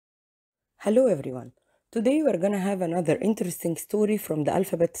Hello everyone. Today we're gonna have another interesting story from the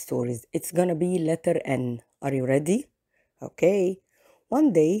alphabet stories. It's gonna be letter N. Are you ready? Okay.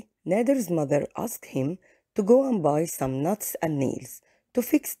 One day, Nader's mother asked him to go and buy some nuts and nails to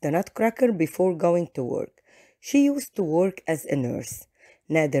fix the nutcracker before going to work. She used to work as a nurse.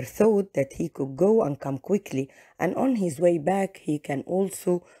 Nader thought that he could go and come quickly, and on his way back, he can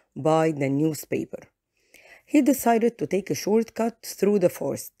also buy the newspaper. He decided to take a shortcut through the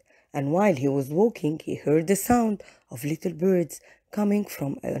forest, and while he was walking, he heard the sound of little birds coming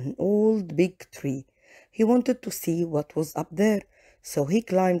from an old big tree. He wanted to see what was up there, so he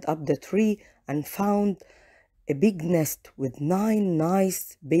climbed up the tree and found a big nest with 9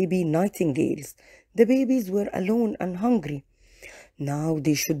 nice baby nightingales. The babies were alone and hungry. Now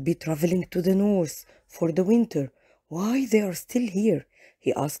they should be traveling to the north for the winter. Why they are still here?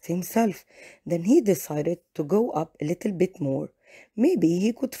 He asked himself. Then he decided to go up a little bit more. Maybe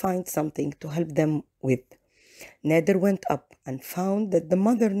he could find something to help them with. Nader went up and found that the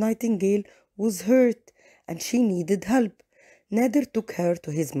mother nightingale was hurt and she needed help. Nader took her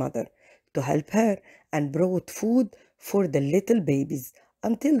to his mother to help her and brought food for the little babies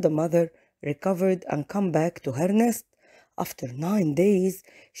until the mother recovered and come back to her nest. After 9 days,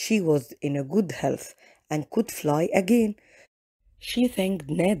 she was in a good health and could fly again. She thanked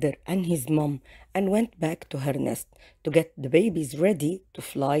Nader and his mom and went back to her nest to get the babies ready to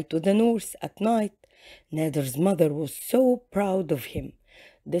fly to the north at night. Nader's mother was so proud of him.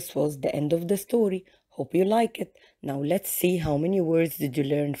 This was the end of the story. Hope you like it. Now let's see how many words did you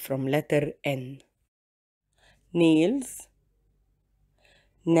learn from letter N. Nails,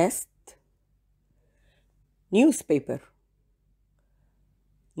 nest, newspaper,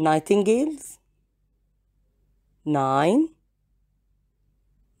 nightingales, 9,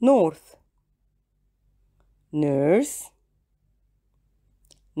 north, nurse,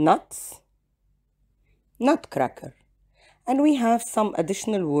 nuts, nutcracker. And we have some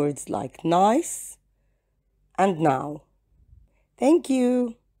additional words like nice and now. Thank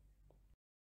you.